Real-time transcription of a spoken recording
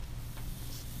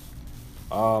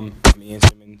I'm Ian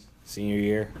Simmons, senior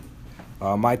year.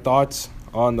 My thoughts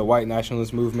on the white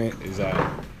nationalist movement is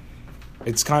that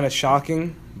it's kind of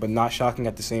shocking, but not shocking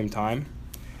at the same time.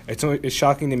 It's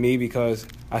shocking to me because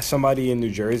as somebody in New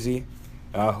Jersey,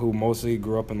 who mostly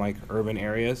grew up in like urban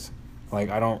areas,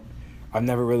 I've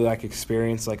never really like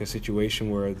experienced like a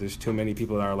situation where there's too many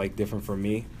people that are like different from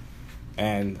me,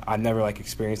 and I've never like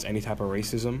experienced any type of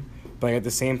racism. But at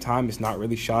the same time, it's not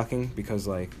really shocking because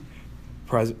like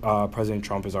President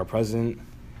Trump is our president,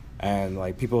 and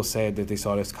like people said that they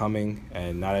saw this coming,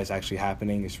 and now that it's actually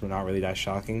happening, it's not really that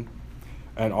shocking.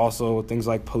 And also things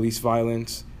like police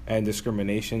violence and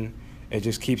discrimination, it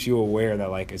just keeps you aware that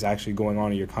like it's actually going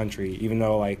on in your country. Even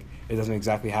though like it doesn't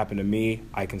exactly happen to me,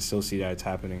 I can still see that it's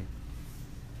happening.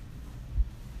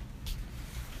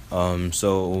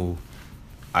 So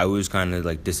I was kind of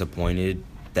like disappointed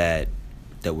that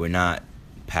we're not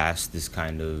past this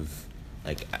kind of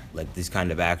like these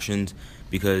kind of actions,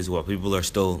 because while people are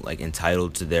still like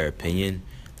entitled to their opinion,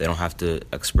 they don't have to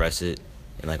express it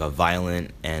in like a violent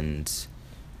and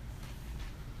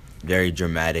very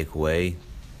dramatic way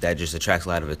that just attracts a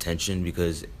lot of attention,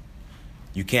 because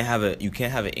you can't have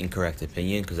an incorrect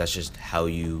opinion, because that's just how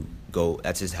you go,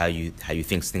 that's just how you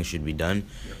think things should be done.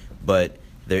 Yep. But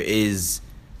there is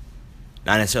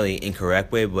not necessarily an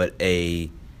incorrect way, but a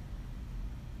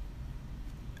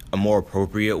more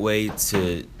appropriate way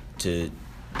to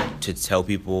tell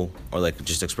people, or like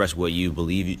just express what you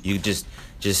believe. You just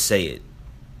say it,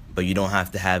 but you don't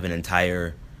have to have an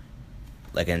entire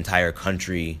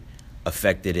country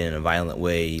affected in a violent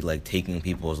way, like taking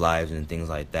people's lives and things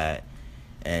like that,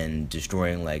 and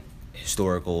destroying like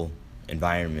historical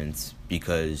environments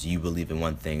because you believe in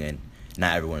one thing and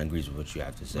not everyone agrees with what you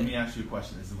have to say. Let me ask you a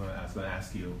question. This is what I was going to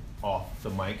ask you off the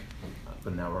mic,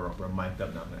 but now we're mic'd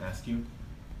up. Now I'm going to ask you.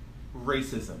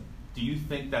 Racism. Do you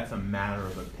think that's a matter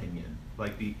of opinion?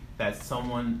 Like that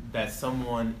someone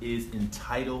is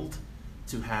entitled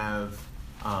to have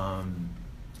an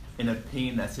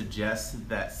opinion that suggests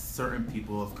that certain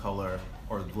people of color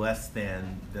are less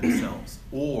than themselves?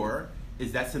 Or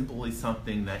is that simply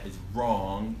something that is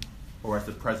wrong, or as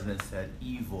the president said,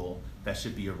 evil, that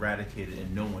should be eradicated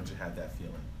and no one should have that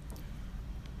feeling?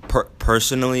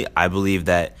 Personally, I believe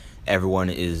that everyone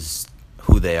is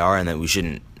who they are and that we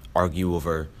shouldn't argue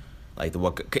over like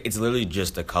it's literally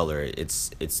just the color.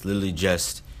 It's literally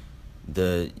just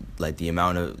the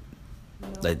amount of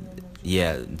like,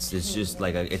 yeah, it's just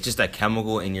like it's just a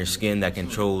chemical in your skin that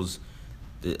controls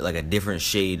like a different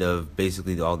shade of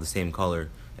basically all the same color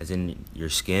as in your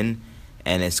skin.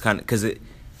 And it's kind of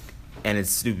and it's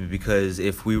stupid because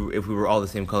if we were all the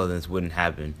same color, then this wouldn't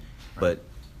happen. But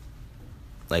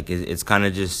like it's kind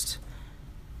of just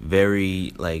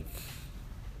very like,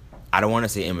 I don't want to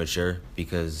say immature,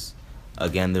 because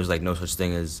again, there's like no such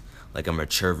thing as like a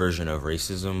mature version of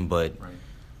racism, but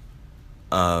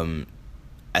I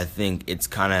think it's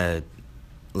kind of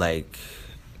like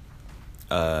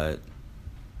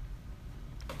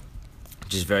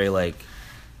just very like,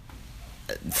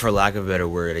 for lack of a better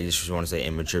word, I just want to say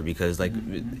immature, because like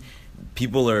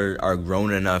people are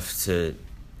grown enough to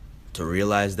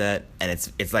realize that, and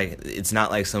it's like it's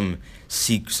not like some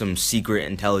secret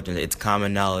intelligence. It's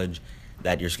common knowledge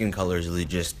that your skin color is really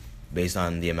just based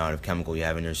on the amount of chemical you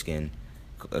have in your skin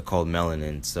called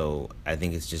melanin. So I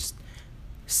think it's just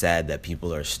sad that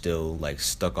people are still like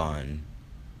stuck on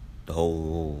the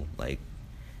whole like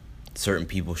certain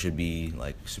people should be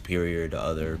like superior to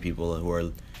other people who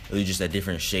are really just a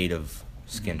different shade of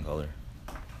skin color.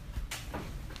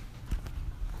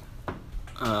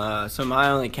 So my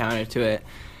only counter to it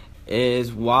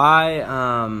is,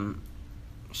 why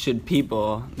should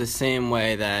people, the same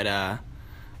way that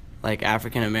like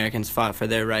African Americans fought for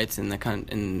their rights in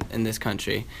this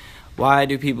country, why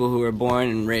do people who are born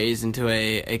and raised into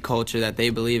a culture that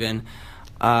they believe in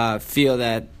feel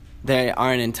that they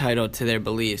aren't entitled to their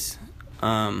beliefs?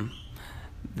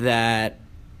 That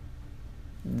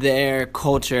their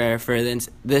culture, for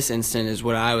this instant, is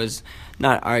what I was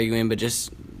not arguing, but just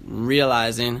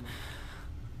realizing.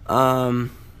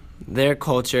 Their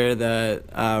culture, the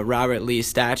Robert Lee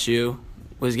statue,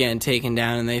 was getting taken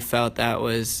down, and they felt that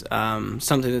was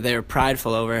something that they were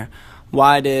prideful over.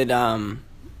 Why did everyone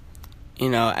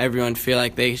feel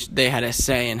like they had a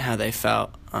say in how they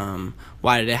felt?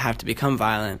 Why did it have to become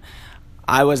violent?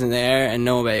 I wasn't there, and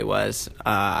nobody was.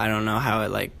 I don't know how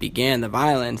it like began, the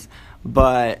violence,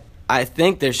 but I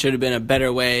think there should have been a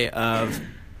better way of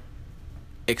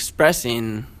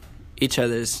expressing each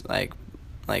other's like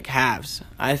halves.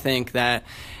 I think that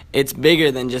it's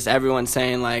bigger than just everyone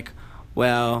saying like,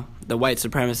 well, the white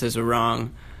supremacists are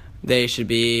wrong. They should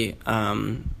be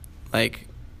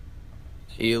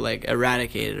like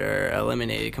eradicate it or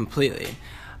eliminate it completely.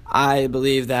 I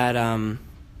believe that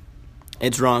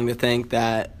it's wrong to think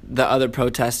that the other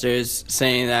protesters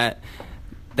saying that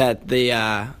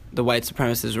the white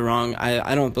supremacists were wrong.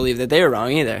 I don't believe that they were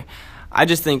wrong either. I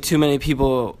just think too many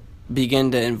people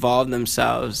begin to involve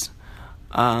themselves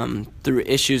through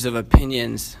issues of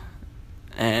opinions,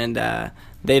 and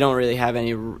they don't really have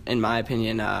any, in my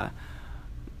opinion,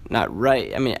 not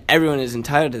right. I mean, everyone is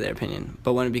entitled to their opinion,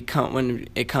 but when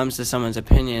it comes to someone's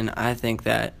opinion, I think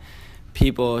that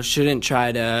people shouldn't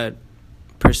try to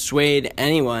persuade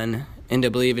anyone into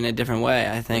believing a different way.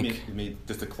 I think. Let me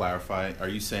just to clarify. Are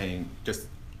you saying that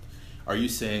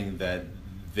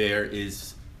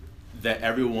that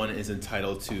everyone is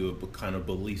entitled to a kind of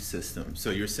belief system? So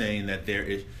you're saying that there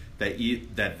is that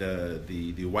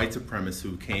the white supremacists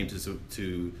who came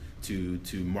to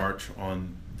march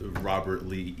on the Robert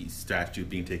Lee statue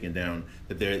being taken down,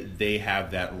 that they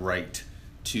have that right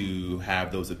to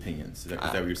have those opinions. Is that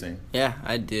what you're saying? Yeah,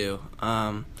 I do.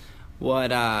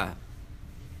 What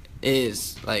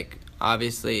is like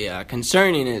obviously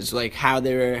concerning is like how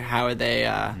are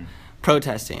they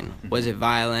protesting? Was it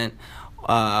violent?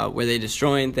 Were they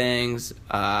destroying things?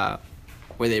 Were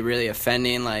they really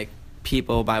offending like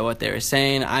people by what they were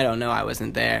saying? I don't know. I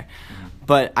wasn't there.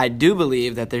 But I do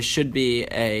believe that there should be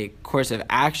a course of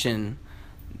action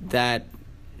that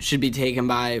should be taken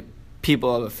by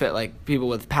people people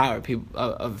with power, people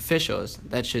of officials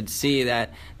that should see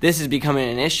that this is becoming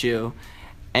an issue,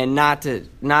 and not to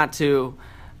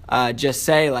just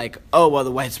say like, oh well,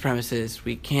 the white supremacists,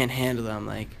 we can't handle them,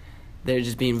 like they're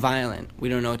just being violent, we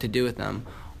don't know what to do with them,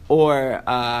 or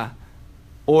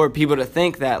people to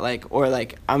think that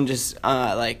I'm just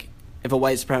if a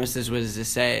white supremacist was to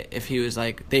say, if he was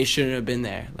like, they shouldn't have been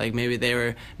there, like maybe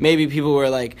people were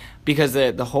like, because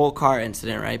the whole car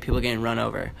incident, right, people getting run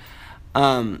over.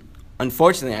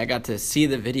 Unfortunately, I got to see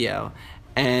the video,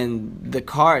 and the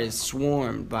car is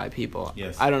swarmed by people.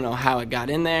 Yes. I don't know how it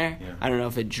got in there. Yeah. I don't know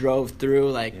if it drove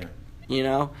through,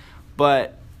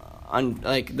 but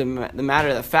the matter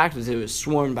of the fact was it was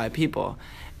swarmed by people,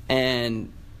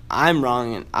 and I'm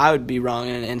wrong, and I would be wrong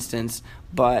in an instance.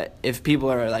 But if people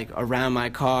are like around my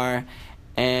car,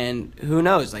 and who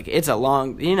knows, like it's a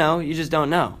long, you just don't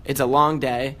know. It's a long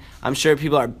day. I'm sure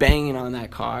people are banging on that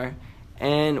car.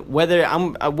 And whether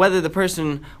the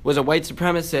person was a white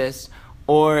supremacist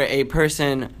or a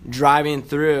person driving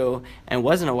through and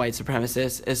wasn't a white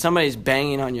supremacist, if somebody's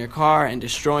banging on your car and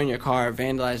destroying your car,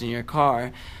 vandalizing your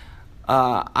car,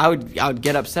 I would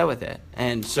get upset with it.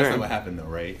 And that's not what happened, though,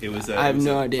 right? I have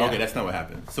no idea. Okay, that's not what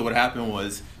happened. So what happened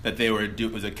was that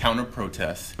it was a counter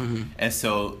protest, and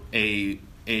so a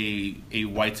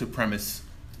white supremacist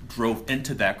drove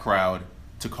into that crowd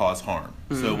to cause harm.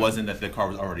 So it wasn't that the car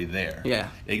was already there. Yeah.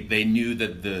 They knew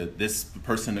that this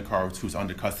person in the car, who's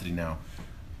under custody now,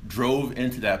 drove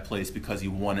into that place because he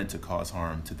wanted to cause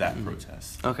harm to that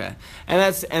protest. Okay.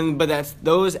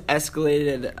 Those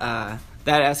escalated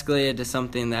that escalated to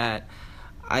something that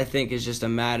I think is just a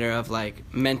matter of like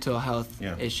mental health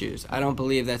issues. I don't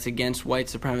believe that's against white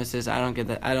supremacists. I don't get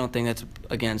that. I don't think that's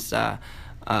against the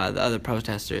other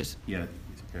protesters. Yeah,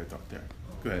 it's a paradox there.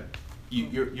 Go ahead.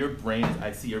 Your brain,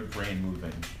 I see your brain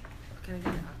moving. Can I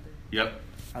get it after? Yep.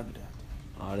 I'll do that.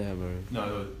 Oh, they have a...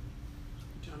 No,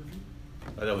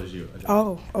 that was you.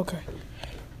 Oh, okay.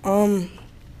 All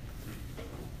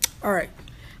right.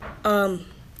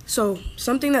 So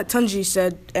something that Tunji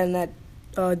said and that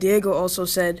Diego also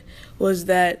said was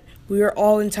that we are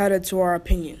all entitled to our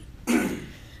opinion.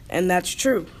 And that's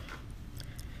true.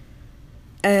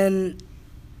 And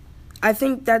I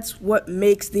think that's what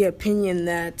makes the opinion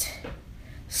that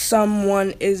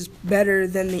someone is better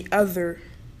than the other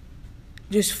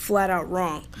just flat out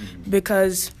wrong.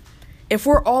 Because if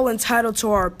we're all entitled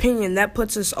to our opinion, that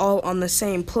puts us all on the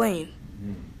same plane.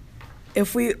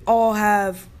 If we all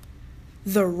have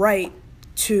the right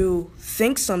to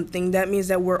think something, that means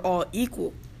that we're all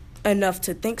equal enough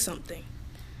to think something.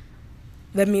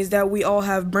 That means that we all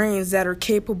have brains that are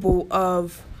capable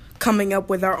of coming up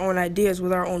with our own ideas,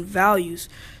 with our own values.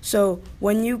 So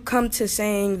when you come to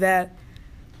saying that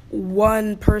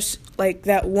one person, like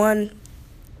that one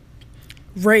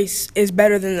race is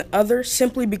better than the other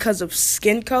simply because of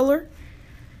skin color,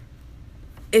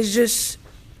 is just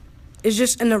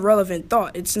an irrelevant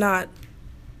thought. It's not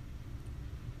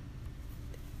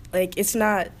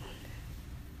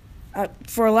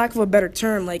for lack of a better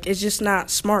term, like it's just not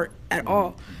smart at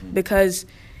all. Because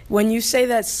when you say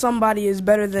that somebody is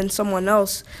better than someone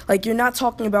else, like you're not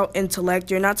talking about intellect,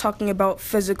 you're not talking about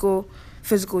physical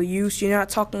use, you're not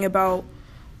talking about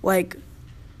like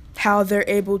how they're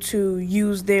able to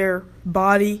use their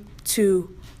body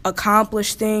to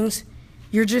accomplish things,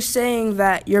 you're just saying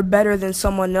that you're better than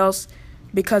someone else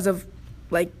because of,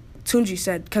 like Tunji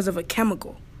said, because of a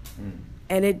chemical.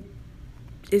 And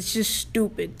it's just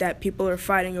stupid that people are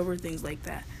fighting over things like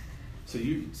that. So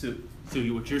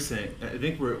what you're saying, I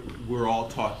think we're all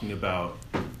talking about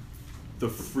the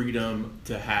freedom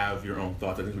to have your own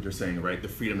thoughts. I think what you're saying, right? The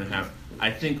freedom to have. I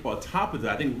think on top of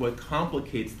that, I think what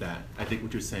complicates that, I think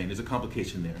what you're saying, there's a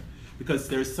complication there. Because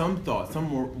there's some thoughts, some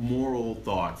more moral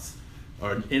thoughts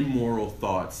or immoral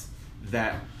thoughts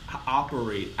that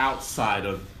operate outside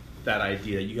of that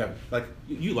idea. You have, like,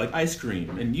 you like ice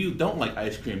cream and you don't like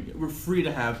ice cream. We're free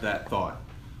to have that thought.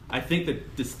 I think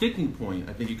that the sticking point,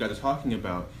 I think you guys are talking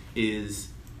about, is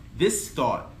this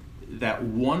thought that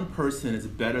one person is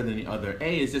better than the other.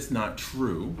 Is just not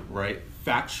true, right?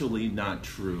 Factually not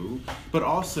true. But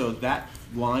also that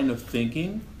line of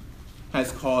thinking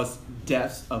has caused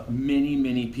deaths of many,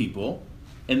 many people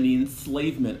and the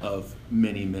enslavement of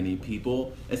many, many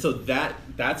people. And so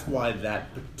that's why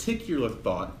that particular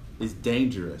thought is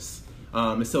dangerous.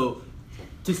 And so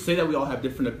to say that we all have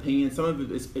different opinions, some of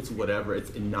it it's whatever, it's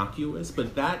innocuous,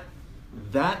 but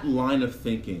that line of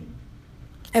thinking.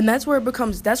 And that's where it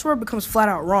becomes flat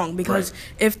out wrong, because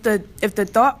if the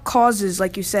thought causes,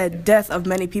 like you said, death of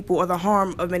many people or the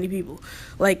harm of many people,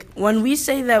 like when we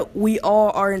say that we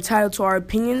all are entitled to our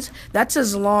opinions, that's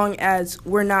as long as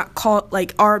we're not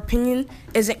our opinion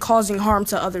isn't causing harm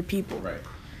to other people. Right.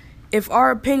 If our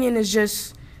opinion is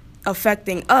just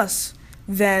affecting us,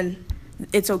 then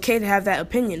it's okay to have that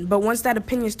opinion. But once that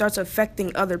opinion starts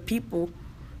affecting other people,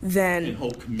 then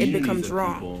it becomes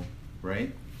wrong. People,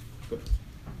 right?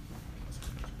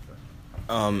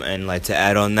 And like to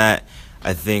add on that,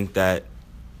 I think that,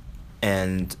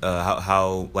 and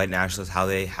how white nationalists,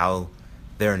 how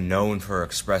they're known for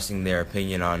expressing their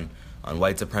opinion on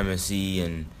white supremacy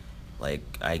and, like,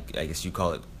 I guess you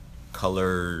call it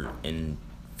color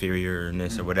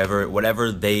inferiorness or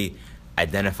whatever they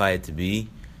identify it to be,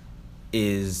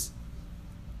 is,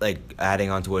 like, adding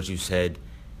on to what you said,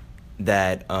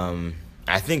 that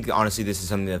I think honestly this is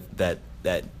something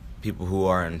that people who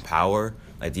are in power,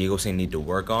 like Diego saying, need to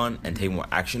work on and take more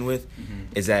action with,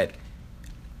 is that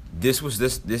these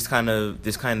kind of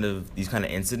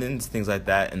incidents, things like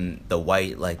that, and the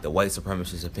white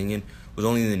supremacist opinion was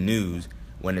only in the news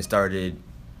when it started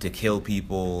to kill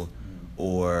people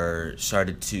or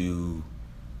started to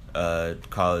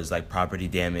cause, like, property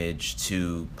damage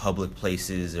to public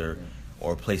places or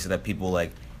places that people,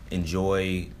 like,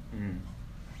 enjoy,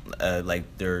 like,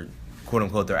 their quote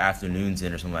unquote their afternoons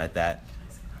in or something like that.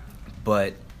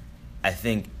 But I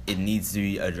think it needs to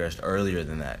be addressed earlier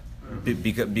than that,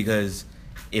 because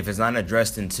if it's not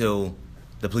addressed until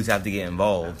the police have to get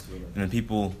involved, then the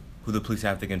people who the police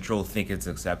have to control think it's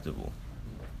acceptable.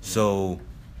 So,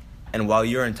 and while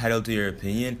you're entitled to your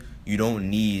opinion, you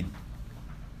don't need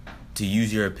to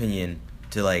use your opinion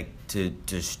to, like, to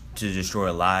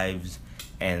destroy lives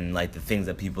and, like, the things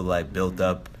that people, like, built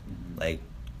up, like,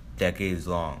 decades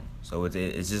long. So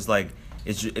it's just like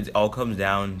it all comes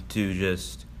down to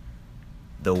just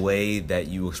the way that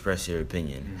you express your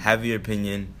opinion. Have your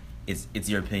opinion. It's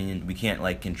your opinion. We can't,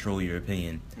 like, control your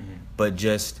opinion, but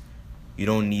just you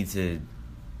don't need to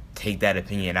take that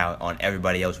opinion out on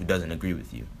everybody else who doesn't agree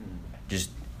with you. Just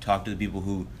talk to the people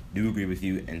who do agree with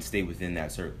you and stay within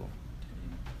that circle.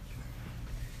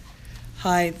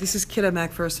 Hi, this is Kidda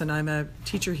McPherson. I'm a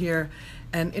teacher here,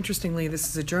 and interestingly, this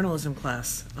is a journalism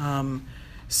class. And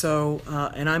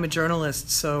I'm a journalist,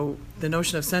 so the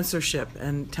notion of censorship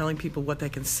and telling people what they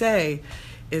can say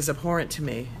is abhorrent to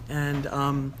me.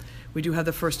 And we do have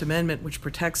the First Amendment, which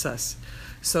protects us.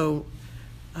 So,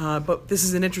 but this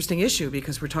is an interesting issue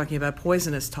because we're talking about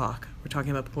poisonous talk. We're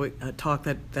talking about talk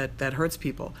that hurts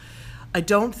people. I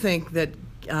don't think that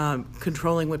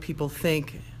controlling what people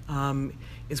think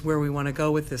is where we want to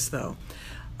go with this, though.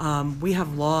 We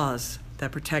have laws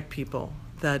that protect people,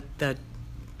 that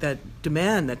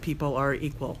demand that people are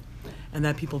equal and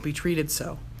that people be treated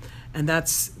so. And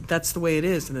that's the way it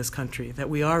is in this country, that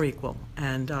we are equal.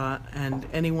 And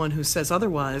anyone who says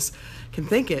otherwise can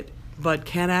think it, but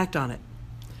can't act on it.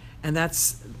 And I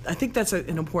think that's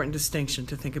an important distinction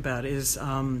to think about, is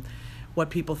what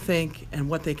people think and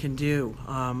what they can do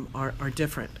are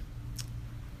different.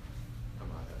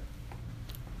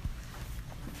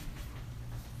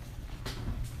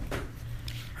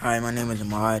 Hi, my name is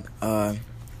Ahmad.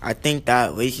 I think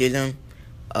that racism,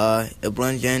 it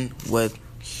blends in with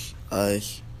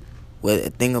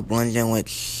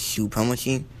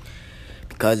supremacy,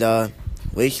 because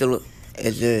racial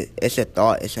it's a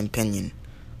thought, it's an opinion.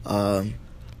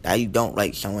 that you don't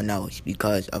like someone else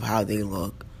because of how they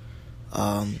look.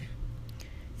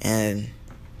 And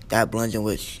that blends in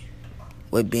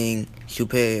with being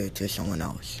superior to someone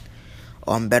else.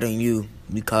 Or I'm better than you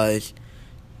because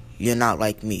you're not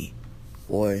like me,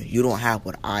 or you don't have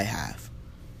what I have,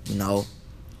 you know?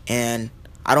 And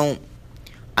I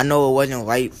know it wasn't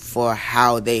right for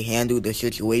how they handled the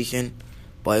situation,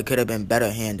 but it could have been better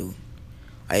handled.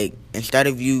 Like, instead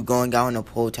of you going out in a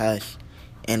protest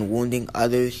and wounding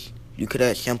others, you could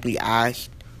have simply asked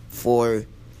for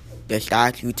the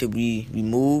statue to be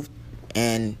removed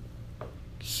and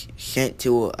sent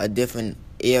to a different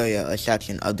area or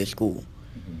section of the school.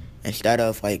 Instead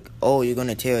of like, oh, you're going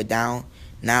to tear it down,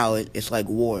 now it's like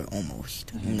war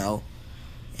almost, you know?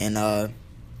 And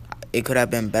it could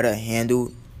have been better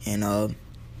handled, and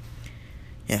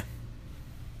yeah.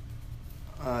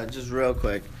 Just real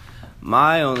quick,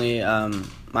 my only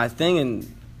my thing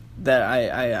in that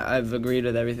I've agreed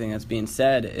with everything that's being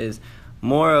said is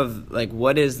more of like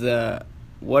what are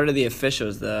the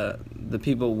officials, the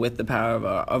people with the power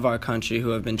of our country who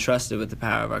have been trusted with the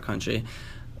power of our country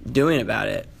doing about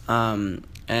it,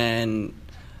 and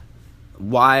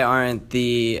why aren't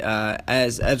the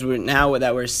as we're now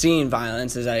that we're seeing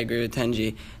violence, as I agree with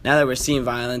Tenji, now that we're seeing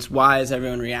violence, why is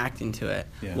everyone reacting to it?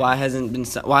 Yeah. Why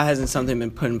hasn't something been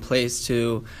put in place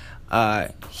to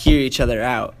hear each other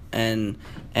out and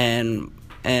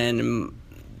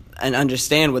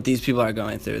understand what these people are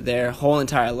going through? Their whole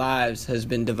entire lives has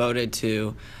been devoted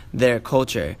to their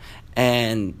culture,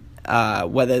 and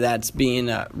whether that's being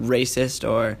racist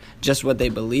or just what they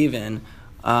believe in,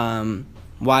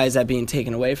 why is that being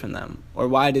taken away from them? Or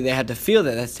why do they have to feel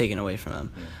that that's taken away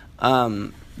from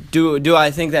them? Do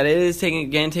I think that it is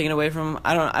getting taken away from them?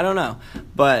 I don't know.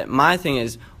 But my thing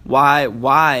is, why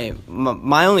my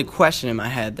only question in my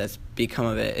head that's become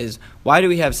of it is, why do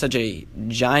we have such a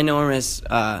ginormous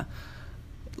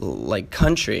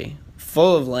country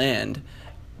full of land,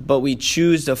 but we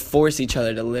choose to force each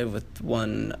other to live with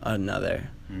one another?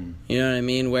 You know what I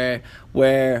mean? Where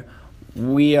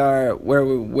we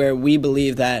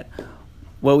believe that,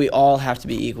 well, we all have to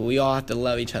be equal. We all have to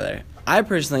love each other. I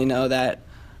personally know that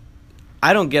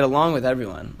I don't get along with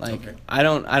everyone. I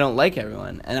don't like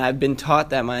everyone, and I've been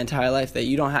taught that my entire life, that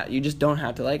you just don't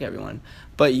have to like everyone,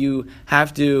 but you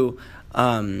have to.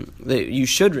 That you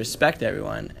should respect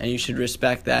everyone, and you should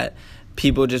respect that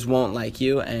people just won't like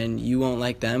you, and you won't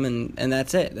like them, and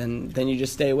that's it. And then you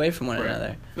just stay away from one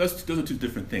another. Those are two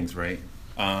different things, right?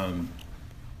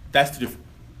 That's the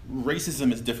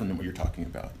racism is different than what you're talking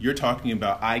about. You're talking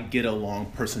about, I get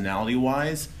along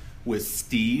personality-wise with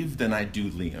Steve than I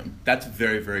do Liam. That's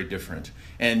very, very different.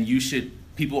 And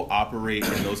people operate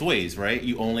in those ways, right?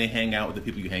 You only hang out with the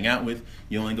people you hang out with.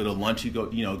 You only go to lunch, you go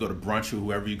to brunch, or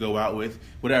whoever you go out with,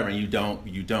 whatever, and you don't.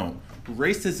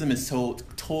 Racism is so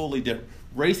totally different.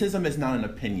 Racism is not an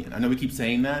opinion. I know we keep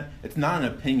saying that. It's not an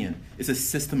opinion. It's a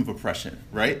system of oppression,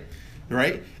 right?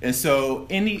 Right? And so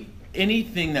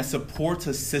anything that supports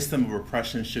a system of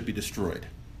oppression should be destroyed.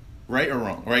 Right or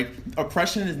wrong, right?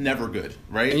 Oppression is never good,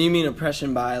 right? And you mean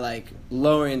oppression by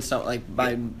lowering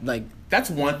that's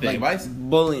one thing.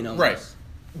 Bullying almost. Right.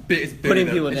 It's putting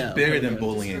people down. It's bigger than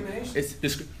bullying.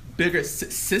 It's bigger.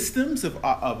 Systems of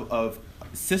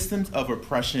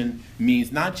oppression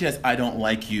means not just I don't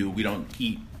like you, we don't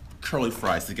eat curly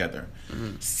fries together.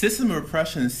 System of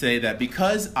oppression say that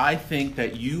because I think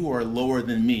that you are lower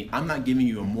than me, I'm not giving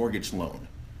you a mortgage loan.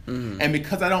 And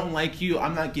because I don't like you,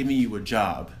 I'm not giving you a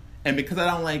job. And because I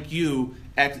don't like you,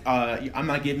 I'm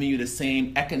not giving you the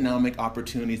same economic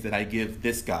opportunities that I give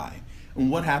this guy. And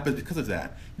what happens because of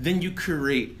that? Then you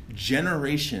create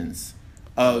generations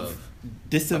of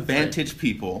disadvantaged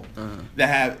people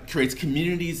that creates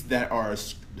communities that are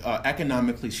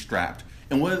economically strapped.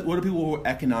 And what do people who are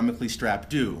economically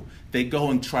strapped do? They go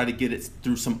and try to get it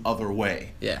through some other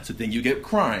way. Yeah. So then you get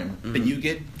crime, then you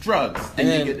get drugs,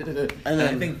 and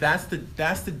I think that's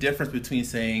the difference between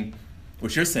saying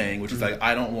what you're saying, which is like,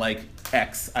 I don't like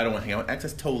X, I don't want to hang out with X.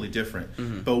 That's totally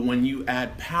different. But when you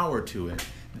add power to it,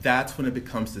 that's when it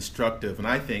becomes destructive. And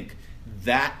I think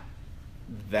that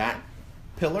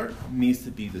pillar needs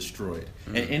to be destroyed.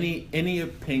 And any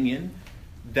opinion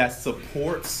that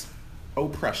supports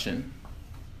oppression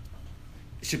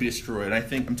should be destroyed. And I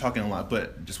think I'm talking a lot,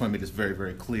 but just want to make this very,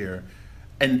 very clear.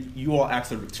 And you all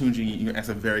asked a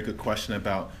very good question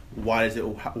about why is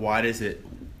it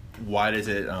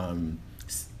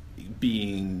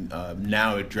being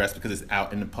now addressed because it's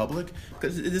out in the public?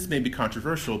 Because this may be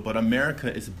controversial, but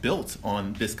America is built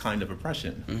on this kind of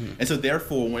oppression. And so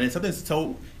therefore, when something's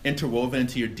so interwoven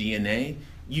into your DNA,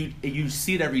 you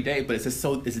see it every day, but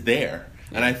it's there.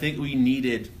 And I think we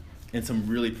needed in some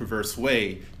really perverse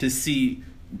way to see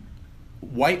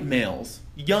white males,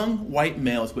 young white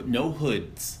males with no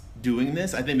hoods doing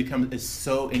this. I think is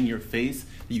so in your face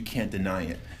that you can't deny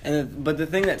it. But the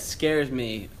thing that scares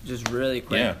me, just really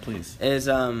quick, Yeah, please. is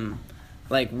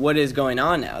like what is going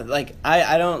on now. Like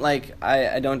I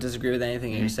don't disagree with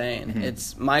anything you're saying.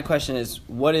 It's my question is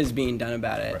what is being done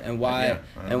about it, and why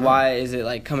why is it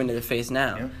like coming to the face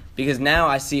now? Yeah. Because now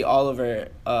I see all over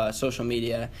social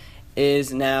media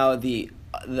is now the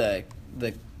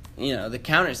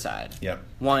counter side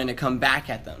wanting to come back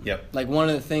at them. Like one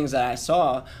of the things that I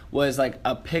saw was like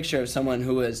a picture of someone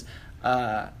who was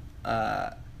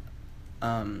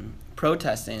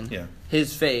protesting,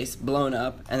 his face blown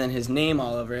up, and then his name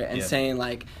all over it, and saying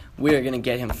like, "We're gonna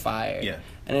get him fired."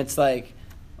 And it's like,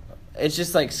 it's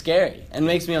just like scary and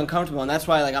makes me uncomfortable, and that's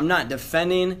why like I'm not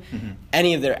defending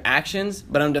any of their actions,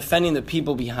 but I'm defending the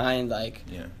people behind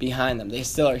behind them. They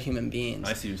still are human beings.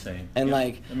 I see what you're saying. And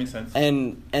like that makes sense.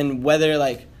 And whether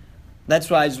like that's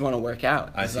why I just want to work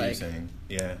out. I see what you're saying.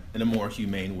 Yeah, in a more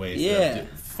humane way. Yeah,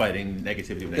 fighting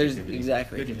negativity with There's, negativity.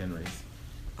 Exactly. Good hand raise.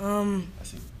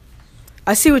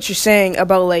 I see what you're saying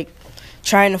about like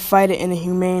trying to fight it in a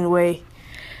humane way.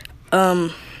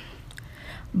 But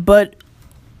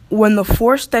when the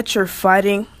force that you're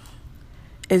fighting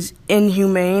is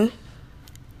inhumane,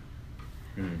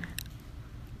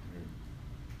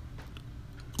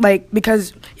 like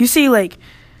because you see like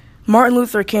Martin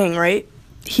Luther King, right?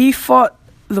 He fought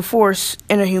the force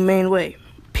in a humane way.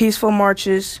 Peaceful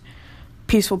marches,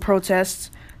 peaceful protests,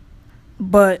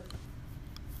 but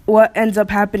what ends up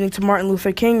happening to Martin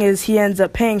Luther King is he ends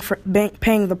up paying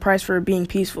the price for being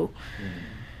peaceful.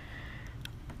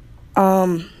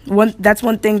 That's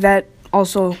one thing that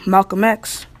also Malcolm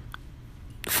X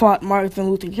fought Martin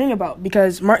Luther King about,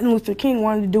 because Martin Luther King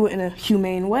wanted to do it in a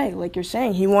humane way, like you're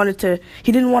saying. He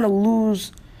didn't want to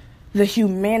lose the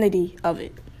humanity of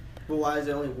it. But why is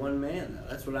there only one man, though?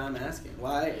 That's what I'm asking.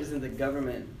 Why isn't the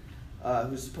government,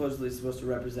 who's supposedly supposed to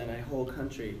represent a whole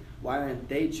country, why aren't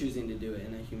they choosing to do it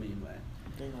in a humane way?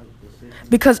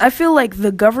 Because I feel like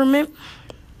the government,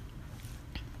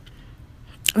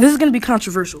 this is going to be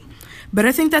controversial, but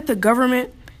I think that the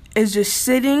government is just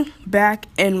sitting back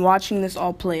and watching this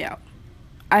all play out.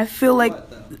 I feel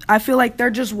like they're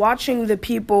just watching the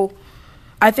people.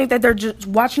 I think that they're just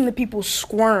watching the people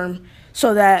squirm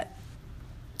so that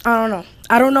I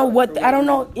don't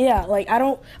know. Yeah, like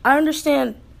I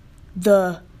understand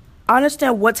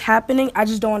what's happening. I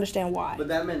just don't understand why. But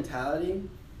that mentality,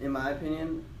 in my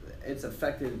opinion, it's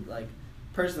affected, like,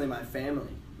 personally my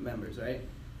family members, right?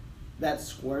 That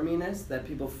squirminess that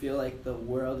people feel like the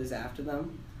world is after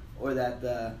them, or that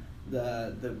the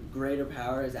greater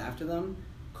power is after them,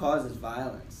 causes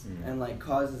violence and like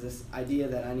causes this idea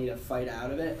that I need to fight out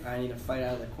of it, or I need to fight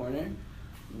out of the corner.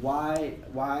 Why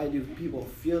do people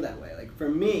feel that way? Like for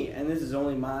me, and this is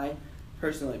only my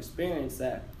personal experience,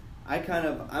 that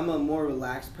I'm a more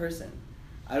relaxed person.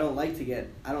 I don't like to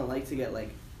get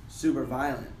like super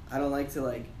violent. I don't like to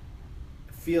like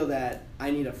feel that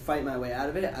I need to fight my way out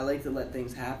of it. I like to let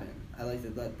things happen. I like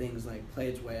to let things like play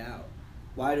its way out.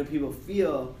 Why do people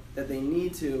feel that they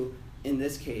need to, in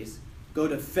this case, go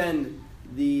defend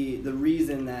the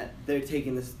reason that they're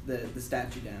taking the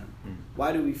statue down?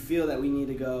 Why do we feel that we need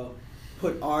to go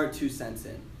put our 2 cents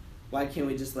in? Why can't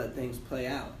we just let things play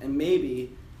out? And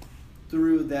maybe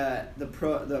through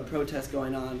the protest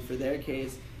going on for their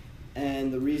case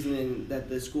and the reasoning that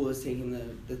the school is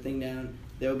taking the thing down,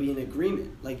 there will be an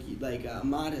agreement, like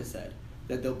Ahmad has said,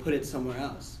 that they'll put it somewhere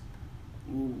else.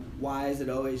 Why is it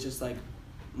always just like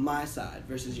my side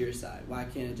versus your side? Why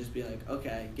can't it just be like,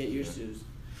 okay, get your shoes?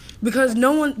 Because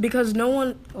no one.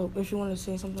 Oh, if you want to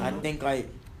say something. I think like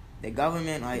the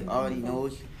government like already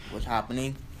knows what's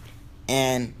happening,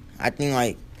 and I think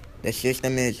like the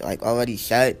system is like already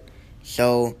set,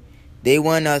 so they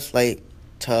want us like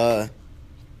to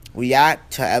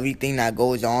react to everything that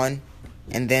goes on,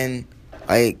 and then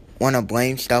like want to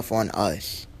blame stuff on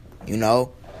us, you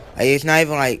know. Like, it's not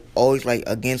even like always like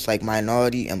against like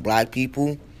minority and black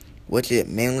people, which it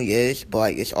mainly is, but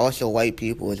like it's also white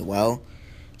people as well.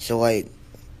 So like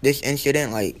this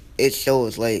incident, like it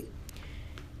shows like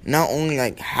not only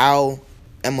like how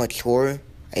immature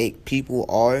like people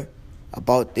are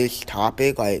about this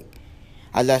topic, like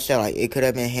as I said, like it could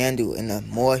have been handled in a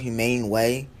more humane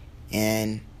way,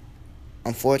 and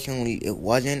unfortunately it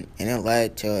wasn't, and it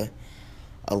led to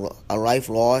a life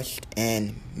lost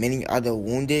and many other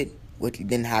wounded, which it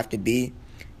didn't have to be.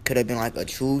 Could have been like a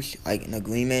truce, like an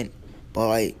agreement, but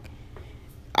like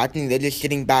I think they're just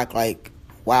sitting back like,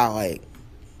 wow, like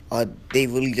are they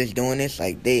really just doing this?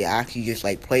 Like they actually just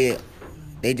like play it.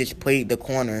 They just played the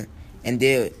corner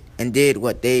did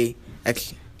what they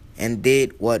and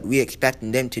did what we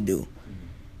expected them to do.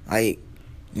 Like,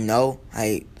 you know,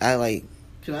 I like.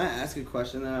 Can I ask a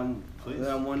question that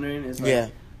I'm wondering? Is Yeah.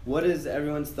 What is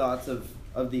everyone's thoughts of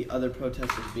the other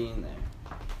protesters being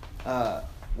there?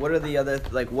 What are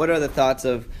the thoughts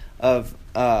of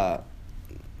I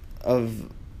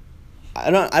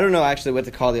don't know actually what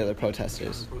to call the other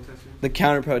protesters. The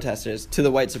counter protesters to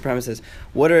the white supremacists.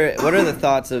 What are the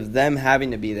thoughts of them having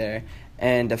to be there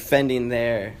and defending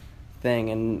their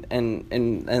thing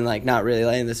and like not really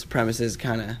letting the supremacists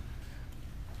kind of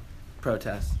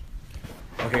protest?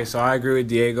 Okay, so I agree with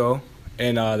Diego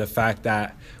in the fact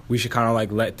that we should kind of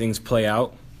like let things play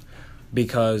out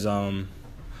because,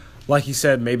 like he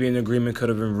said, maybe an agreement could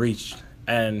have been reached,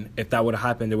 and if that would have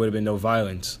happened, there would have been no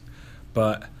violence.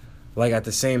 But like at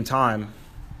the same time,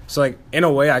 so like in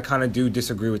a way, I kind of do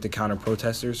disagree with the counter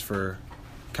protesters for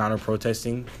counter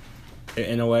protesting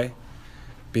in a way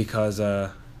because,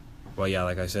 well, yeah,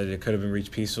 like I said, it could have been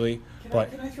reached peacefully.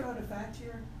 Can I throw out a fact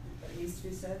here that needs to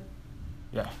be said?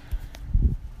 Yeah.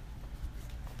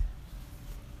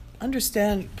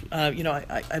 Understand,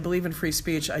 I believe in free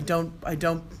speech. I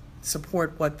don't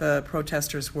support what the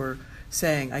protesters were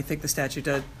saying. I think the statute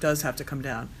does have to come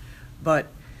down. But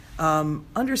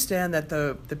understand that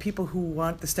the people who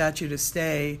want the statue to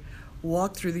stay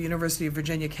walk through the University of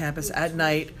Virginia campus at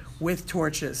night with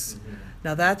torches. Mm-hmm.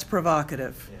 Now that's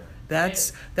provocative. Yeah.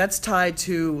 That's tied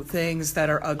to things that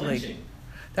are ugly. Lynching.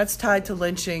 That's tied to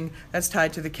lynching. That's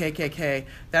tied to the KKK.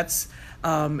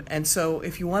 And so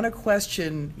if you want to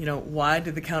question, why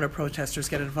did the counter-protesters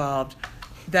get involved,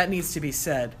 that needs to be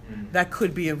said. Mm-hmm. That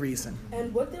could be a reason.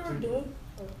 And what they were doing...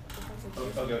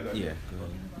 Yeah.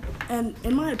 And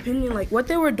in my opinion, like, what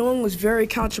they were doing was very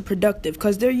counterproductive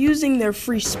because they're using their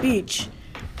free speech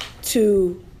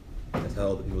to...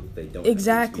 tell the people that they don't...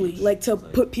 Exactly, like to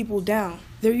put people down.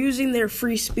 They're using their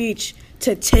free speech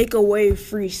to take away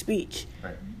free speech.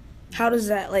 Right. How does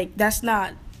that, like, that's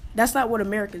not what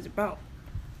America's about.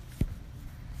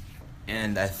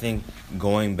 And I think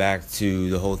going back to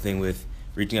the whole thing with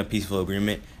reaching a peaceful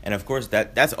agreement, and of course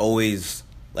that's always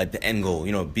like the end goal.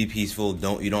 Be peaceful.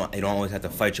 You don't always have to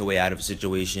fight your way out of a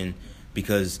situation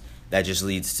because that just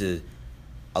leads to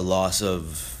a loss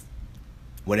of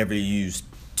whatever you use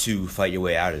to fight your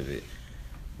way out of it.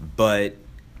 But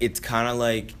it's kind of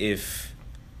like if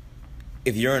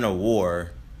you're in a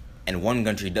war and one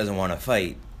country doesn't want to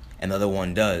fight and the other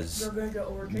one does,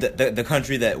 the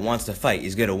country that wants to fight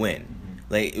is gonna win.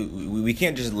 Like we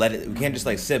can't just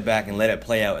like sit back and let it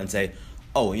play out and say,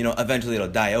 oh, eventually it'll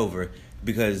die over,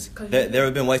 because there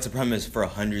have been white supremacists for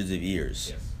hundreds of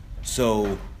years. Yes.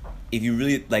 So if you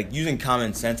really like using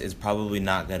common sense, it's probably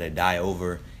not gonna die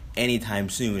over anytime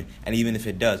soon. And even if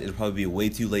it does, it'll probably be way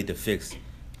too late to fix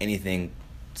anything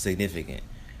significant.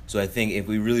 So I think if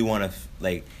we really want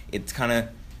to it's kind of,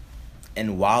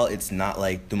 and while it's not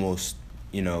like the most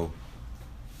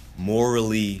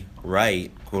morally right,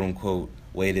 quote unquote,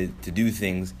 way to do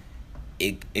things,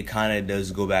 it kind of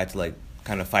does go back to like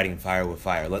kind of fighting fire with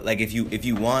fire. Like if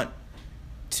you want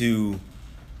to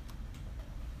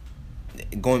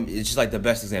it's just like the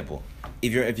best example.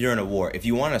 If you're in a war, if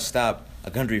you want to stop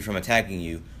a country from attacking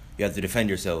you, you have to defend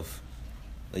yourself.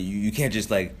 Like you can't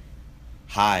just like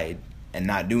hide and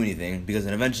not do anything, because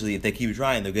then eventually if they keep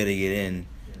trying, they're gonna get in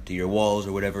to your walls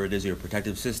or whatever it is, your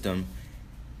protective system,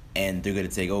 and they're gonna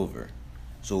take over.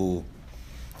 So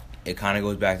it kind of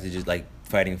goes back to just like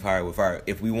fighting fire with fire.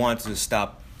 If we want to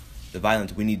stop the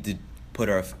violence, we need to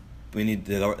or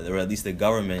at least the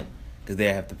government, because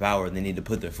they have the power, they need to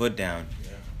put their foot down,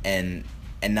 they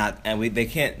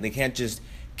can't just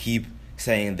keep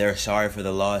saying they're sorry for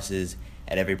the losses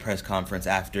at every press conference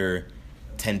after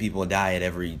 10 people die at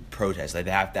every protest. Like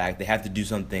they have to do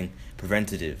something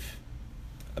preventative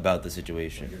about the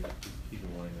situation.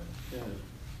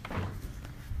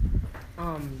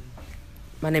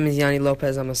 My name is Yanni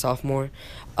Lopez. I'm a sophomore.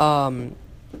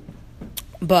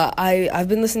 But I've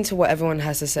been listening to what everyone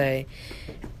has to say,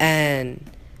 and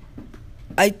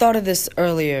I thought of this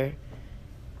earlier.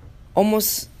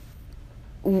 Almost,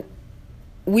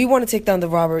 we want to take down the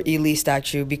Robert E. Lee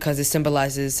statue because it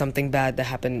symbolizes something bad that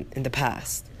happened in the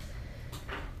past.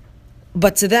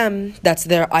 But to them, that's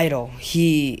their idol.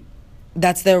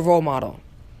 That's their role model.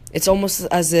 It's almost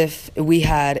as if we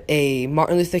had a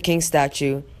Martin Luther King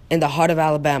statue in the heart of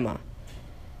Alabama.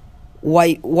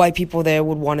 White people there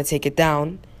would want to take it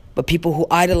down, but people who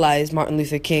idolize Martin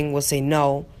Luther King will say,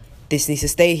 no, this needs to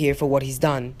stay here for what he's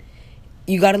done.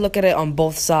 You got to look at it on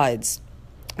both sides.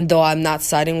 Though I'm not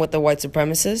siding with the white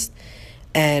supremacists,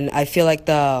 and I feel like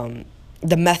the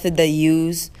method they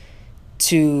use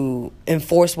to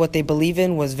enforce what they believe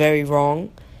in was very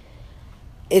wrong.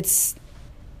 You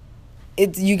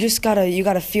just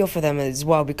gotta feel for them as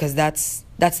well, because that's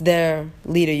their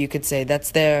leader, you could say.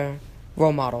 That's their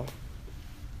role model.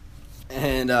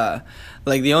 And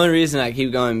like the only reason I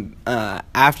keep going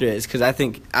after it is because I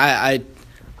think I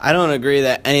don't agree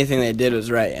that anything they did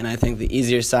was right, and I think the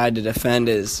easier side to defend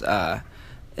is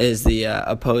the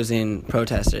opposing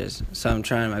protesters. So I'm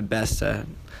trying my best to,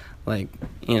 like,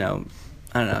 I don't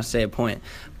know, say a point.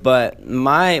 But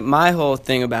my whole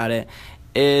thing about it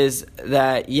is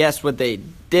that yes, what they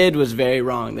did was very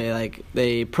wrong.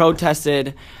 They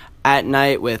protested at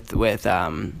night with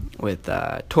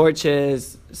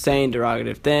torches, saying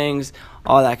derogative things,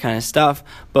 all that kind of stuff.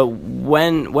 But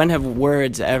when have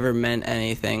words ever meant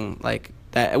anything like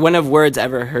that? When have words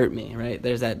ever hurt me? Right?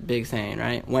 There's that big saying,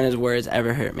 right? When has words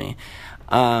ever hurt me?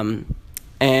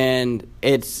 And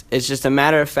it's just a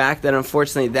matter of fact that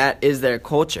unfortunately that is their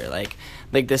culture. Like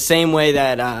the same way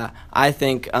that I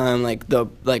think the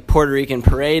Puerto Rican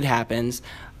parade happens,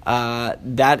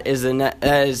 that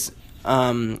is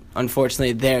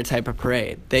unfortunately their type of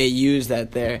parade. They use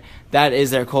that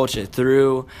is their culture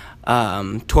through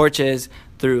torches,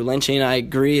 through lynching. I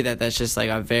agree that that's just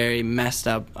like a very messed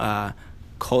up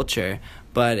culture,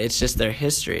 but it's just their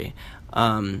history.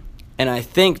 And I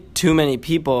think too many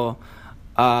people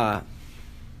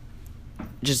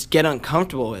just get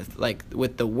uncomfortable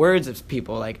with the words of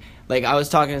people. Like I was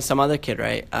talking to some other kid,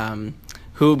 right,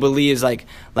 who believes like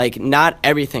not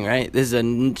everything, right? This is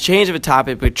a change of a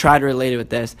topic, but try to relate it with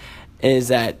this, is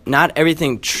that not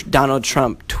everything Donald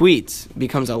Trump tweets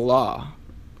becomes a law,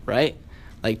 right?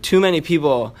 Like too many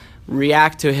people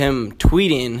react to him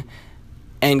tweeting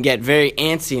and get very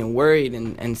antsy and worried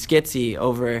and skitsy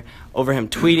over him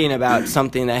tweeting about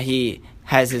something that he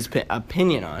has his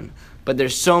opinion on. But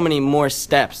there's so many more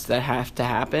steps that have to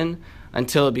happen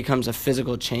until it becomes a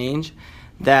physical change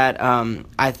that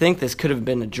I think this could have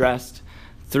been addressed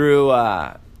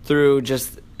through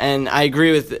just, and I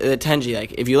agree with Tenji,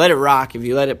 like if you let it rock, if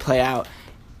you let it play out,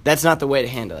 that's not the way to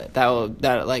handle it.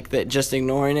 That just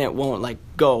ignoring it won't like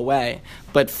go away.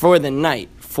 But for the night,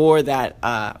 for that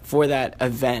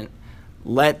event,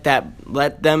 let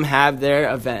them have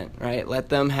their event, right? Let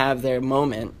them have their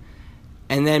moment,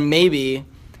 and then maybe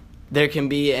there can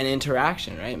be an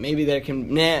interaction, right? Maybe there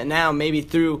can now maybe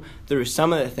through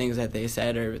some of the things that they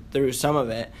said or through some of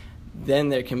it, then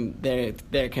there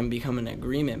can become an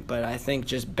agreement. But I think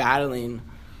just battling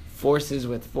forces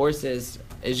with forces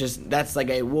that's like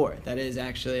a war. That is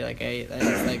actually like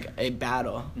a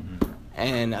battle,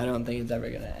 and I don't think it's ever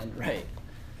gonna end right.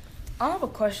 I have a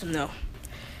question though.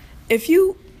 If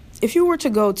you were to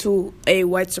go to a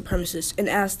white supremacist and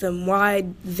ask them why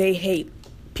they hate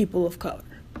people of color,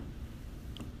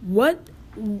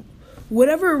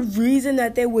 whatever reason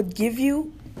that they would give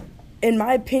you, in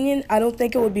my opinion, I don't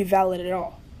think it would be valid at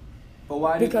all. But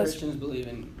why do Christians believe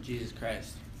in Jesus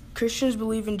Christ? Christians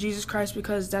believe in Jesus Christ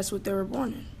because that's what they were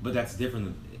born in. But that's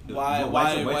different. Why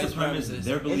white supremacists?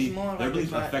 Their belief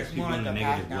affects people in a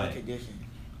negative way.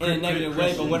 In a negative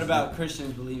way, but what about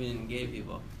Christians believing in gay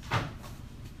people?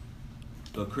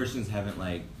 But Christians haven't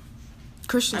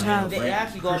Christians have. They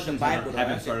actually go to the Bible.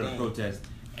 Haven't started a protest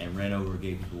and ran over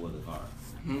gay people with a car.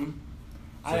 Hmm?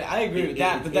 I agree with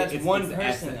that, but that's one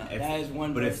person. That is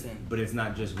one person. But it's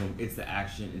not just one. It's the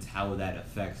action. It's how that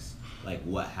affects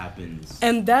what happens.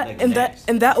 And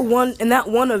that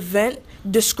one event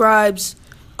describes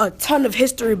a ton of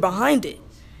history behind it.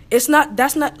 It's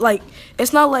not like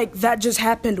that just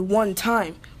happened one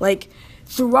time. Like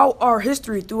throughout our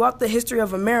history, throughout the history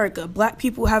of America, black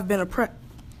people have been oppressed.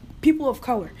 People of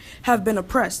color have been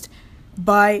oppressed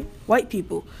by white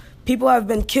people. People have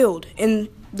been killed. In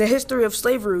the history of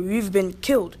slavery, we've been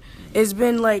killed. It's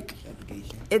been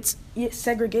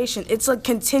segregation. It's a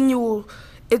continual.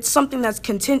 It's something that's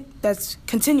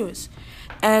continuous,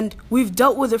 and we've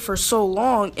dealt with it for so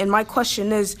long. And my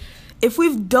question is, if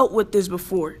we've dealt with this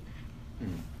before,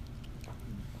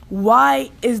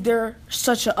 why is there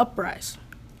such an uprise?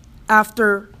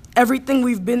 After everything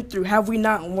we've been through, have we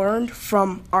not learned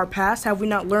from our past? Have we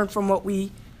not learned from what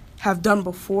we have done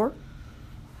before?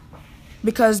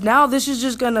 Because now this is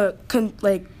just gonna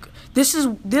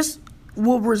this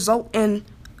will result in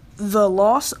the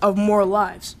loss of more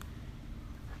lives,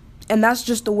 and that's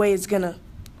just the way it's gonna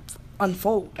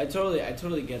unfold. I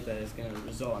totally get that it's gonna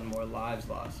result in more lives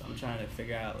lost. I'm trying to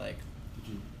figure out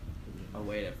a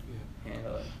way to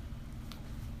handle it.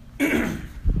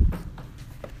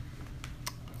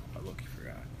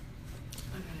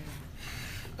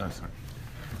 Oh, sorry.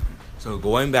 So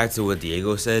going back to what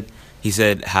Diego said, he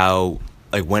said how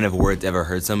like when have words ever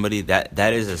hurt somebody?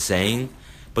 That is a saying,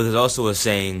 but there's also a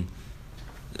saying.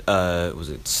 Was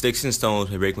it sticks and stones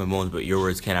may break my bones, but your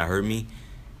words cannot hurt me?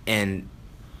 And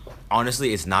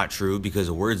honestly, it's not true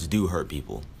because words do hurt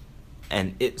people.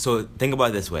 And so think about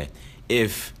it this way: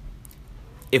 if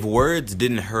words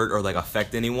didn't hurt or like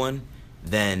affect anyone,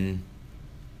 then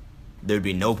there'd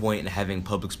be no point in having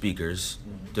public speakers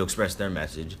to express their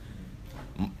message.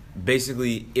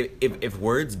 Basically, if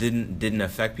words didn't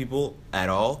affect people at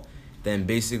all, then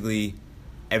basically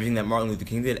everything that Martin Luther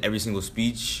King did, every single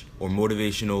speech or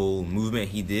motivational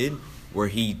movement he did where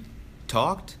he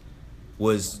talked,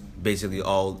 was basically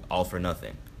all for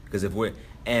nothing. Because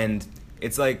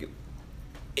it's like,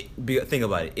 think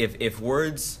about it. If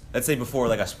words, let's say before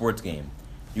like a sports game,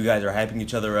 you guys are hyping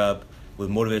each other up with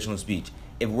motivational speech.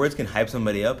 If words can hype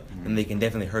somebody up, then they can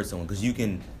definitely hurt someone. Because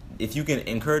if you can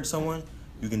encourage someone,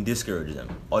 you can discourage them.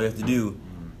 All you have to do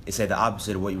is say the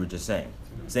opposite of what you were just saying.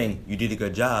 Saying you did a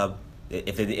good job.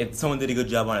 If someone did a good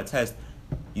job on a test,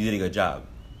 you did a good job.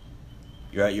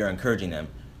 You're encouraging them.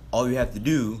 All you have to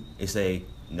do is say,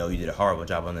 no, you did a horrible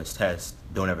job on this test.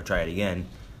 Don't ever try it again.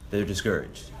 They're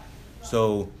discouraged.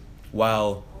 So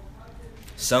while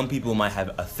some people might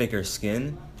have a thicker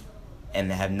skin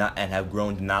and have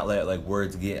grown to not let like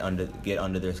words get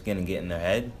under their skin and get in their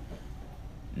head,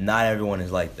 not everyone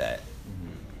is like that.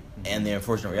 And the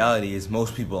unfortunate reality is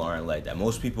most people aren't like that.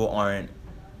 Most people aren't,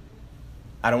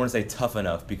 I don't want to say tough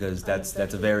enough because that's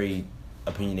a very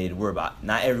opinionated word, but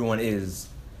not everyone is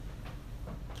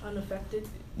unaffected.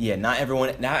 Yeah, not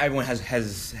everyone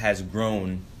has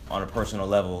grown on a personal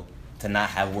level to not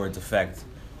have words affect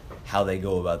how they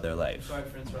go about their life. Sorry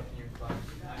for interrupting your class.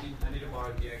 I need to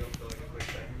borrow Diego for like a quick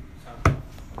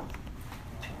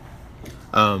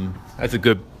second. That's a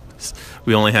good.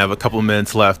 We only have a couple of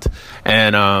minutes left,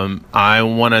 and I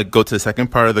want to go to the second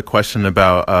part of the question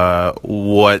about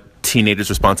what teenagers'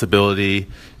 responsibility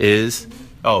is.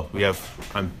 Oh,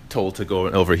 I'm told to go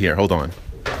over here. Hold on.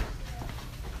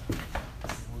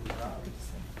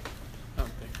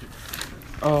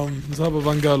 Zaba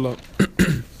Vangala.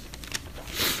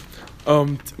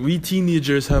 We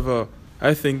teenagers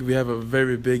I think we have a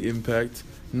very big impact,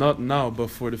 not now, but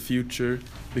for the future,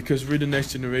 because we're the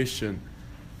next generation.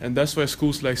 And that's why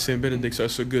schools like St. Benedict's are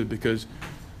so good, because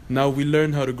now we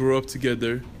learn how to grow up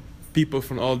together, people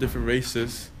from all different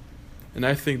races. And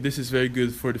I think this is very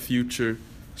good for the future.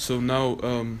 So now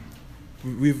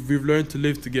we've learned to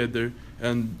live together,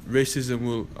 and racism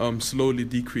will slowly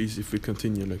decrease if we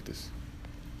continue like this.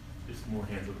 Just more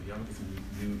hands over the young,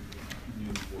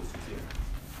 new voices here.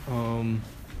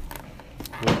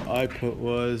 What I put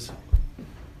was,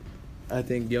 I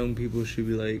think young people should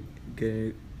be like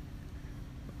getting.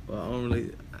 Well, I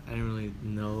didn't really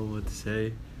know what to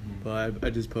say, but I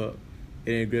just put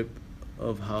getting a grip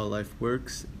of how life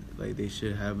works. Like they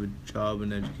should have a job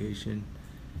and education,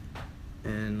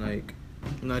 and like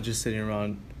not just sitting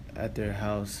around at their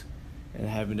house and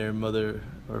having their mother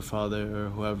or father or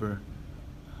whoever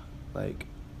like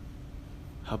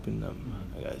helping them,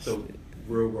 I guess. So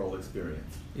real world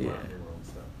experience. Yeah. Real world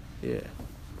stuff. Yeah.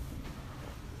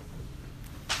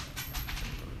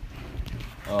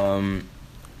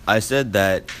 I said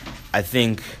that I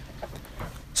think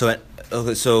so.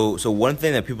 Okay, so one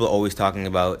thing that people are always talking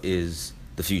about is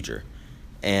the future,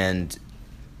 and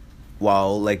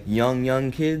while like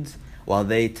young kids, while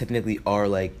they technically are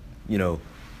like more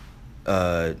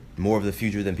of the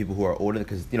future than people who are older,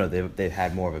 because they've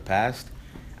had more of a past.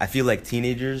 I feel like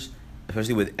teenagers,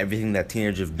 especially with everything that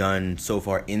teenagers have done so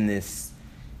far in this,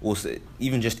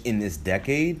 even just in this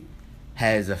decade,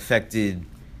 has affected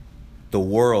the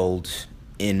world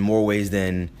in more ways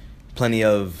than plenty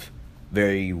of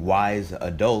very wise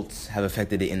adults have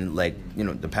affected it in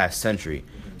the past century.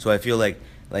 So I feel like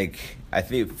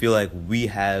honestly we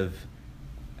have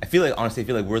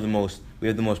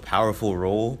the most powerful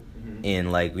role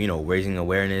in raising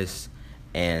awareness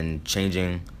and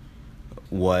changing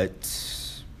how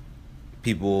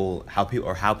people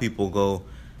go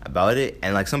about it.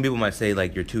 And like some people might say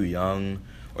like you're too young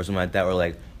or something like that, or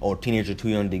like, oh, teenagers are too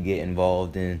young to get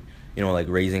involved in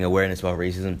raising awareness about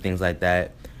racism, things like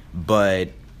that. But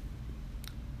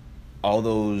all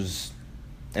those,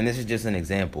 and this is just an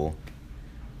example,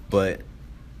 but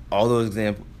all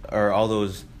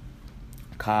those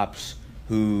cops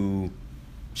who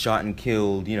shot and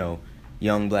killed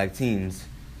young black teens,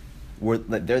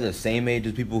 they're the same age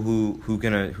as people who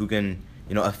can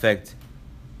affect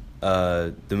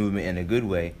the movement in a good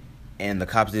way, and the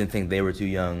cops didn't think they were too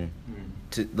young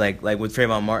to like with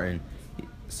Trayvon Martin.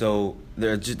 So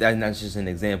that's just an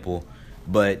example,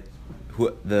 but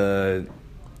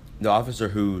the officer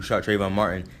who shot Trayvon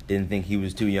Martin didn't think he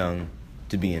was too young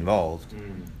to be involved.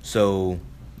 So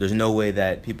there's no way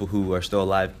that people who are still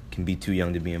alive can be too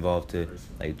young to be involved to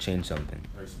like change something.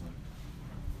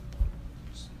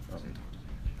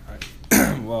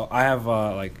 Well, I have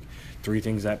like 3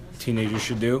 things that teenagers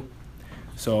should do.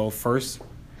 So first,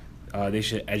 they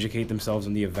should educate themselves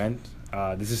in the event.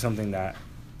 This is something that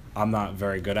I'm not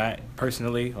very good at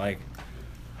personally. Like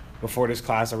before this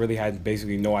class, I really had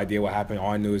basically no idea what happened.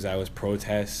 All I knew is that it was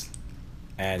protests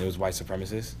and it was white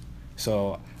supremacists.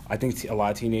 So I think a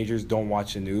lot of teenagers don't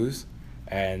watch the news.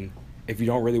 And if you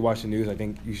don't really watch the news, I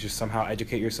think you should somehow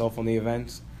educate yourself on the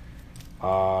events.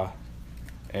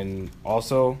 And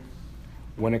also,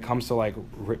 when it comes to like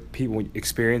people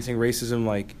experiencing racism,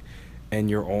 like in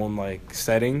your own like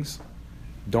settings,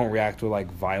 don't react with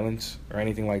like violence or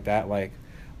anything like that. Like,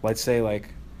 let's say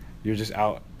like you're just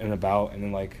out and about, and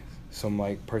then like some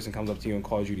like person comes up to you and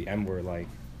calls you the N-word. Like,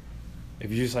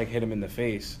 if you just like hit him in the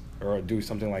face or do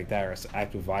something like that or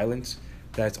act with violence,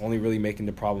 that's only really making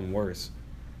the problem worse.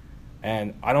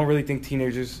 And I don't really think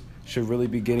teenagers should really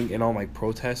be getting in on like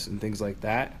protests and things like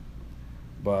that.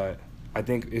 But I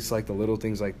think it's like the little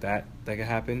things like that that could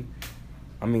happen.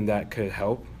 I mean, that could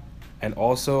help. And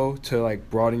also to like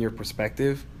broaden your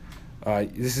perspective.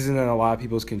 This isn't in a lot of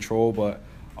people's control, but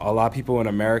a lot of people in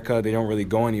America, they don't really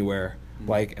go anywhere.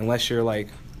 Like unless you're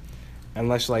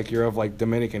of like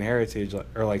Dominican heritage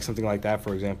or like something like that,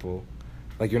 for example.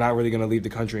 Like you're not really gonna leave the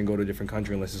country and go to a different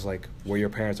country unless it's like where your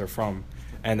parents are from.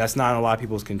 And that's not in a lot of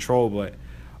people's control, but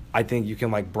I think you can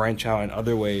like branch out in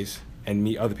other ways and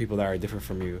meet other people that are different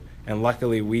from you. And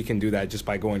luckily we can do that just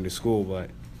by going to school, but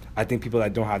I think people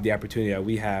that don't have the opportunity that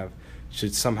we have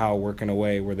should somehow work in a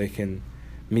way where they can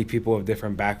meet people of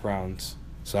different backgrounds,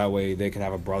 so that way they can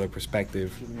have a broader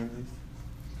perspective.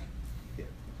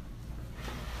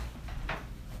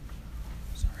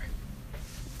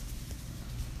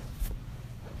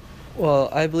 Well,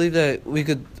 I believe that we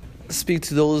could speak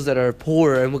to those that are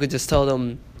poor, and we could just tell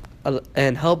them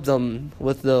and help them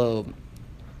with the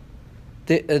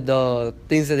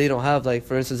things that they don't have. Like,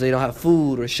 for instance, they don't have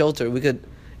food or shelter. We could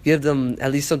give them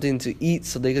at least something to eat,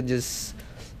 so they could just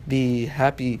be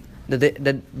happy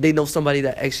that they know somebody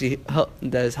that actually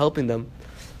that is helping them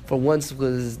for once.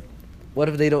 Because what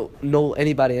if they don't know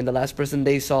anybody, and the last person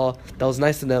they saw that was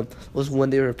nice to them was when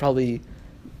they were probably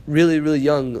really, really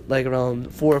young, like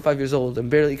around 4 or 5 years old, and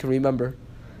barely can remember.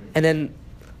 And then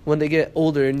when they get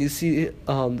older and you see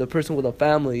the person with a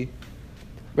family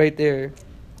right there,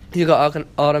 you can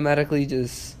automatically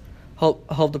just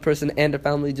help the person and the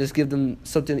family, just give them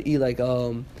something to eat, like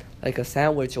a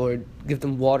sandwich, or give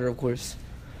them water, of course.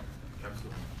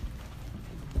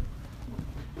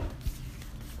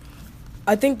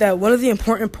 I think that one of the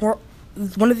important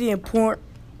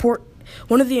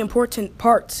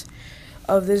parts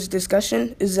of this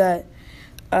discussion is that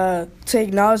to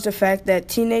acknowledge the fact that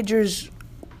teenagers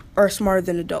are smarter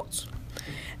than adults.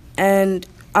 And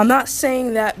I'm not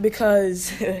saying that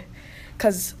because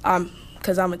I'm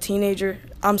a teenager.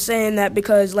 I'm saying that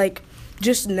because, like,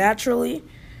 just naturally,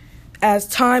 as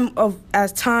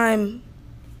time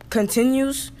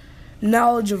continues,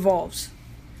 knowledge evolves.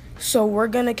 So we're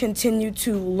going to continue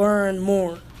to learn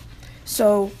more.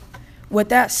 So with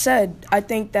that said, I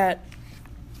think that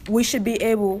we should be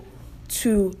able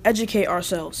to educate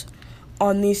ourselves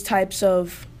on these types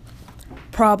of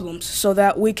problems so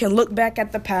that we can look back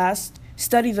at the past,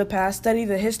 study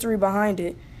the history behind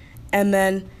it, and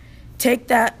then take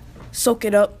that, soak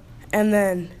it up, and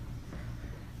then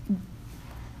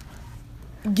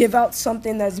give out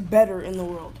something that's better in the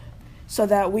world so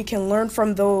that we can learn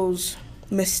from those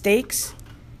mistakes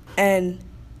and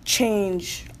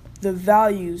change the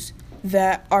values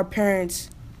that our parents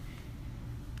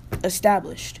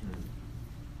established.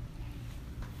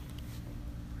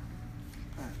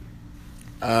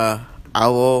 Our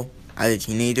role as a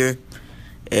teenager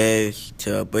is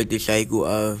to break the cycle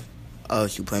of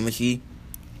supremacy.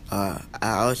 At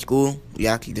our school, we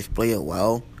actually display it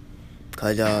well,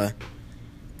 because at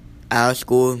our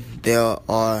school there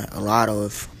are a lot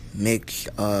of mixed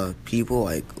people,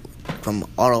 like from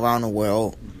all around the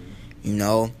world, you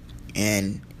know,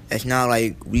 and it's not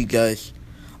like we just,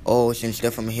 since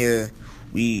they're from here,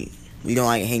 we don't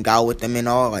like hang out with them and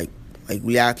all. Like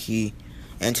we actually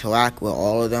interact with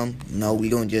all of them. You know, we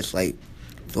don't just like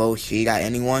throw shade at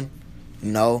anyone.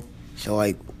 You know, so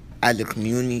like as a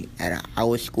community at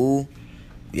our school,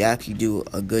 we actually do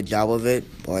a good job of it.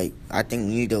 But like I think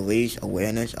we need to raise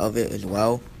awareness of it as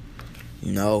well.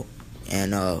 You know,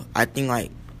 and I think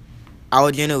like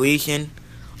our generation,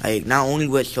 like not only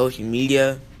with social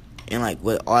media and like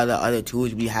with all the other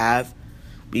tools we have,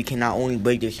 we can not only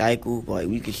break the cycle, but like,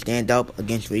 we can stand up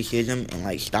against racism and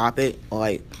like stop it, or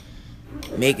like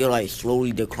make it like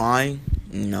slowly decline.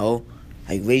 You know,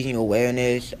 like raising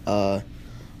awareness.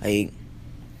 Like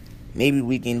maybe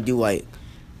we can do like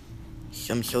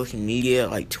some social media,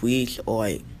 like tweets or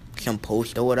like some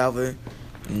posts or whatever.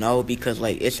 You know, because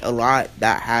like it's a lot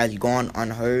that has gone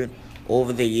unheard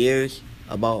over the years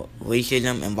about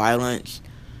racism and violence.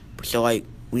 So like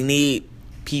we need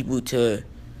people to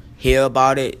hear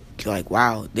about it, to like,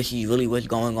 wow, this is really what's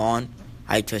going on,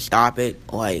 like to stop it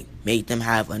or like make them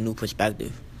have a new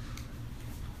perspective.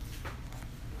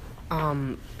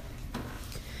 How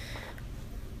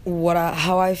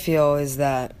I feel is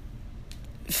that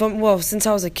since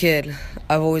I was a kid,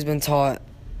 I've always been taught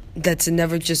that to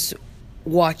never just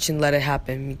watch and let it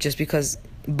happen, just because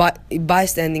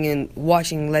bystanding and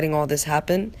watching, letting all this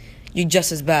happen, you're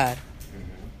just as bad.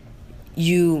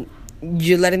 You're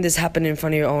letting this happen in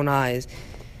front of your own eyes,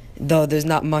 though there's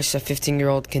not much a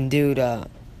 15-year-old can do to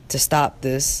stop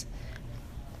this.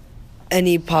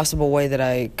 Any possible way that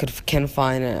I can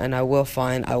find, and I will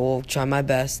find, I will try my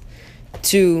best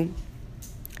to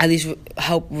at least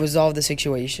help resolve the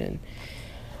situation.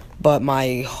 But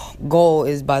my goal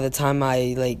is, by the time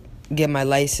I like get my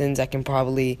license, I can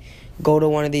probably go to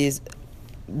one of these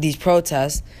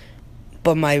protests.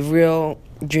 But my real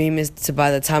dream is to,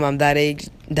 by the time I'm that age,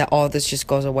 that all this just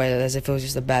goes away, as if it was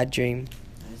just a bad dream.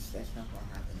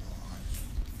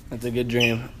 That's a good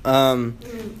dream.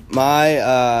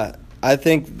 I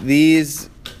think these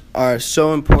are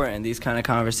so important, these kind of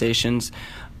conversations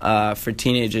for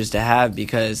teenagers to have,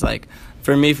 because like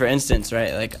for me, for instance,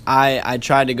 right, like I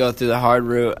tried to go through the hard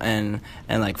route and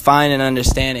like find an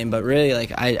understanding, but really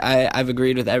like I've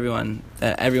agreed with everyone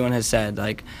that everyone has said.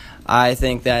 Like I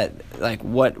think that like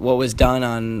what was done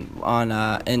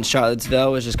on in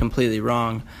Charlottesville was just completely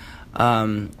wrong.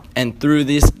 And through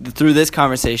this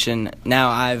conversation,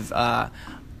 now I've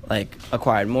like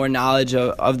acquired more knowledge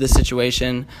of the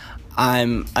situation.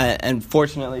 And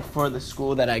fortunately for the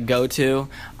school that I go to,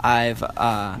 I've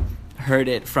heard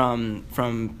it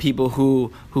from people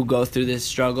who go through this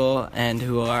struggle and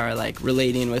who are like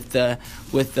relating with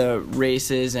the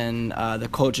races and the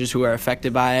cultures who are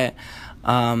affected by it.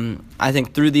 I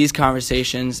think through these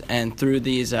conversations and through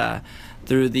the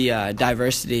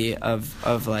diversity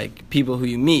of like people who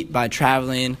you meet by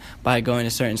traveling, by going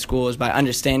to certain schools, by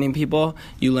understanding people,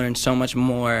 you learn so much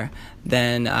more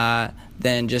than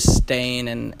just staying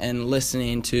and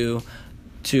listening to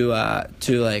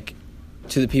the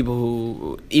people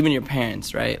who, even your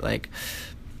parents, right? Like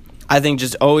I think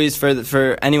just always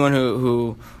for anyone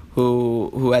who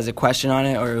has a question on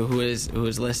it or who is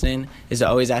listening, is to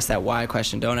always ask that why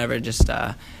question. Don't ever just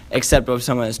accept what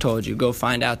someone has told you. Go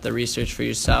find out the research for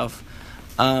yourself,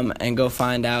 and go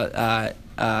find out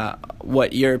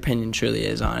what your opinion truly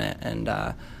is on it.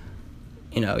 And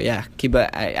keep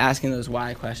asking those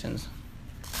why questions.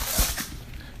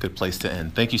 Good place to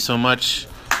end. Thank you so much.